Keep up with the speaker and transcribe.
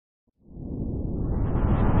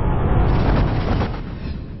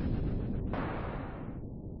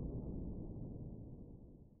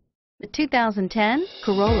2010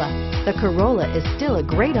 Corolla. The Corolla is still a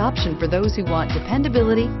great option for those who want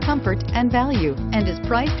dependability, comfort, and value, and is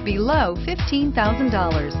priced below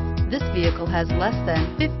 $15,000. This vehicle has less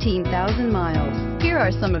than 15,000 miles. Here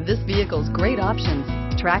are some of this vehicle's great options: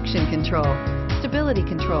 traction control, stability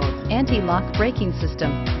control, anti-lock braking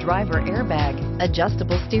system, driver airbag,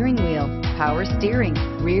 adjustable steering wheel, power steering,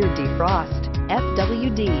 rear defrost,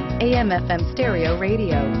 FWD, AM/FM stereo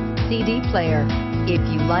radio, CD player. If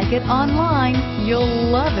you like it online,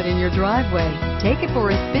 you'll love it in your driveway. Take it for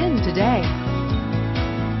a spin today.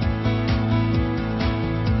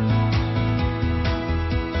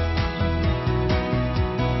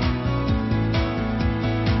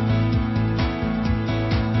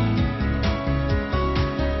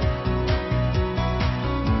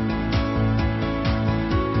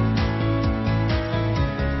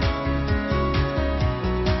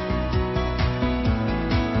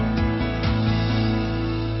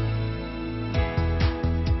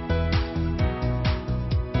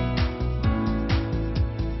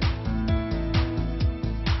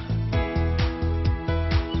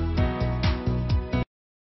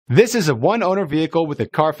 This is a one-owner vehicle with a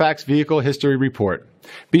Carfax Vehicle History Report.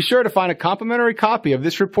 Be sure to find a complimentary copy of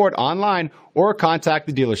this report online or contact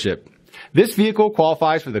the dealership. This vehicle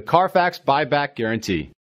qualifies for the Carfax Buyback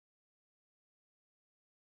Guarantee.